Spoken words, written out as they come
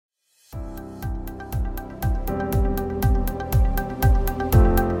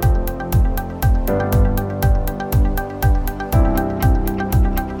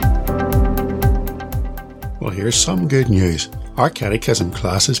here's some good news. Our Catechism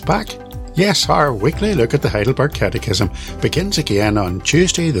class is back. Yes, our weekly look at the Heidelberg Catechism begins again on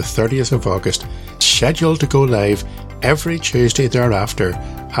Tuesday the 30th of August, scheduled to go live every Tuesday thereafter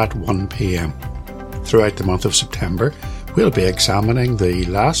at 1 p.m. Throughout the month of September, we'll be examining the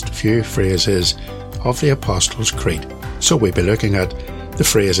last few phrases of the Apostles' Creed. So we'll be looking at the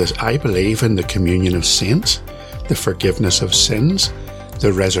phrases I believe in the communion of saints, the forgiveness of sins,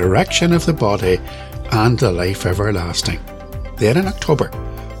 the resurrection of the body, and the life everlasting. Then in October,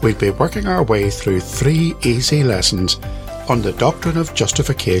 we'll be working our way through 3 easy lessons on the doctrine of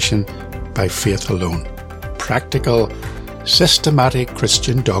justification by faith alone. Practical, systematic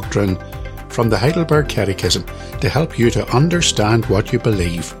Christian doctrine from the Heidelberg Catechism to help you to understand what you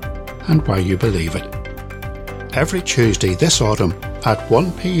believe and why you believe it. Every Tuesday this autumn at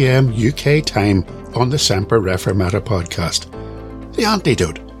 1 p.m. UK time on the Semper Reformata podcast, the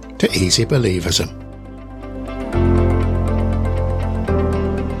antidote to easy believism.